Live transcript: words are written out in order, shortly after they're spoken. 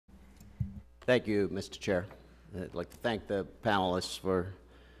Thank you, Mr. Chair. I'd like to thank the panelists for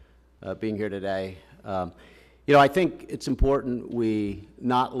being here today. You know, I think it's important we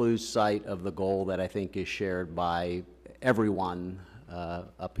not lose sight of the goal that I think is shared by everyone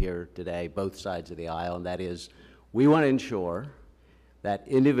up here today, both sides of the aisle, and that is we want to ensure that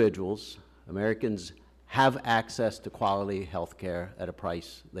individuals, Americans, have access to quality health care at a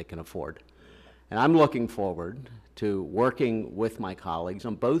price they can afford. And I'm looking forward to working with my colleagues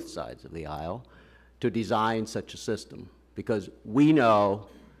on both sides of the aisle to design such a system, because we know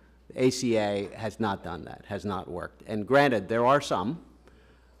ACA has not done that, has not worked. And granted, there are some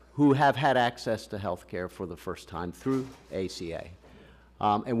who have had access to health care for the first time through ACA.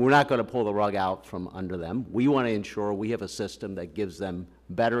 And we're not going to pull the rug out from under them. We want to ensure we have a system that gives them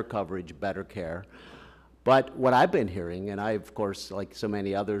better coverage, better care. But what I've been hearing, and I, of course, like so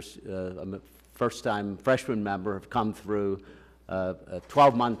many others, I'm a first-time freshman member, have come through a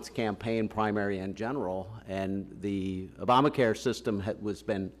 12-month campaign, primary and general, and the Obamacare system has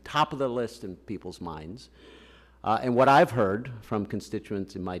been top of the list in people's minds. And what I've heard from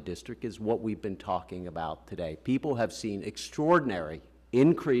constituents in my district is what we've been talking about today. People have seen extraordinary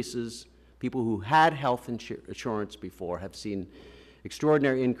increases. People who had health insurance before have seen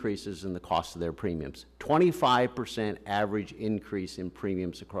extraordinary increases in the cost of their premiums. 25% average increase in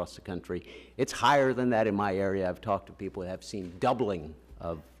premiums across the country. It's higher than that in my area. I've talked to people who have seen doubling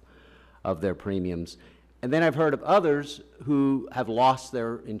of their premiums. And then I've heard of others who have lost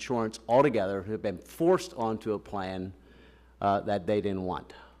their insurance altogether, who have been forced onto a plan that they didn't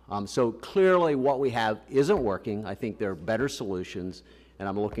want. So clearly what we have isn't working. I think there are better solutions, and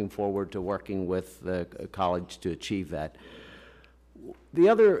I'm looking forward to working with the college to achieve that. The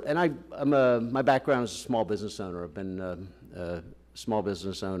other, and my background is a small business owner. I've been a small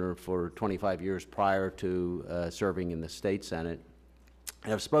business owner for 25 years prior to serving in the state Senate.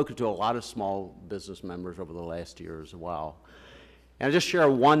 And I've spoken to a lot of small business members over the last year as well. And I'll just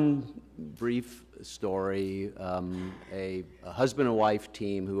share one brief story. A husband and wife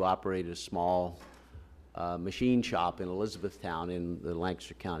team who operated a small machine shop in Elizabethtown in the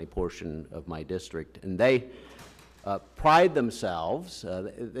Lancaster County portion of my district. And they pride themselves,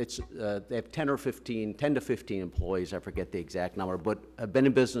 they have 10 to 15 employees, I forget the exact number, but have been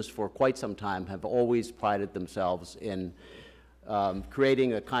in business for quite some time, have always prided themselves in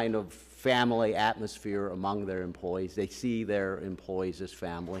creating a kind of family atmosphere among their employees. They see their employees as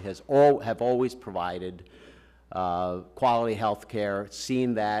family, have always provided quality health care,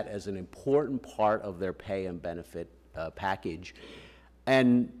 seen that as an important part of their pay and benefit package,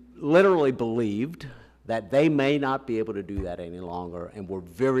 and literally believed that they may not be able to do that any longer, and we're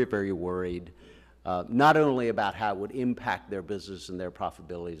very, very worried, not only about how it would impact their business and their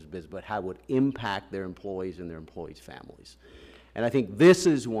profitability as a business, but how it would impact their employees and their employees' families. And I think this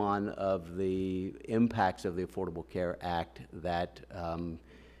is one of the impacts of the Affordable Care Act that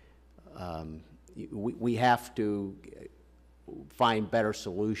we have to find better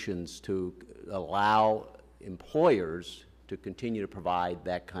solutions to allow employers to continue to provide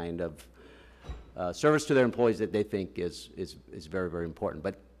that kind of service to their employees that they think is very, very important.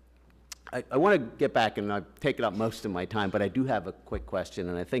 But I want to get back, and I've taken up most of my time, but I do have a quick question,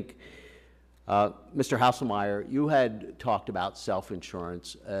 and I think, Mr. Hasselmeyer, you had talked about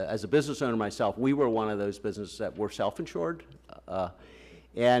self-insurance. As a business owner myself, we were one of those businesses that were self-insured,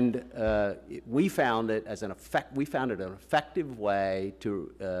 and we found it an effective way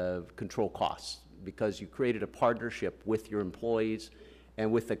to control costs, because you created a partnership with your employees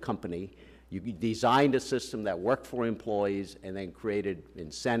and with the company. You designed a system that worked for employees and then created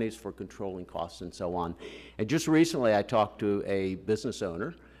incentives for controlling costs and so on. And just recently I talked to a business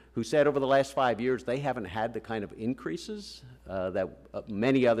owner who said over the last 5 years they haven't had the kind of increases that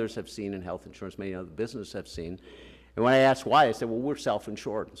many others have seen in health insurance, many other businesses have seen. And when I asked why, I said, well, we're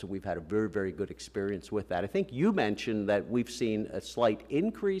self-insured, so we've had a very, very good experience with that. I think you mentioned that we've seen a slight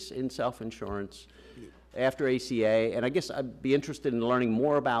increase in self-insurance after ACA, and I guess I'd be interested in learning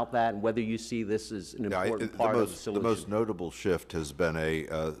more about that and whether you see this as an important part of the solution. The most notable shift has been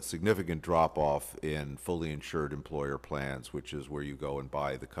a significant drop-off in fully insured employer plans, which is where you go and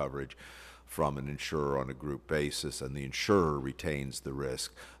buy the coverage from an insurer on a group basis, and the insurer retains the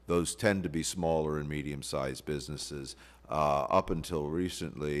risk. Those tend to be smaller and medium-sized businesses. Up until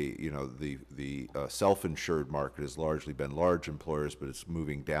recently, you know, the self-insured market has largely been large employers, but it's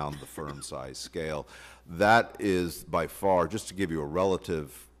moving down the firm size scale. That is by far, just to give you a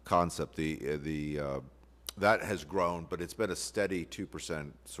relative concept, that has grown, but it's been a steady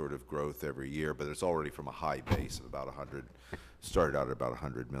 2% sort of growth every year, but it's already from a high base of about 100 started out at about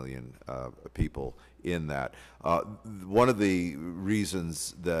 100 million people in that. One of the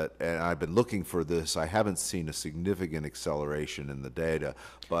reasons that, and I've been looking for this, I haven't seen a significant acceleration in the data,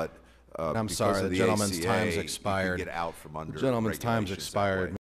 but I'm because sorry, of the the gentleman's ACA, time's you expired. can get out from under The gentleman's time's regulations that way. expired.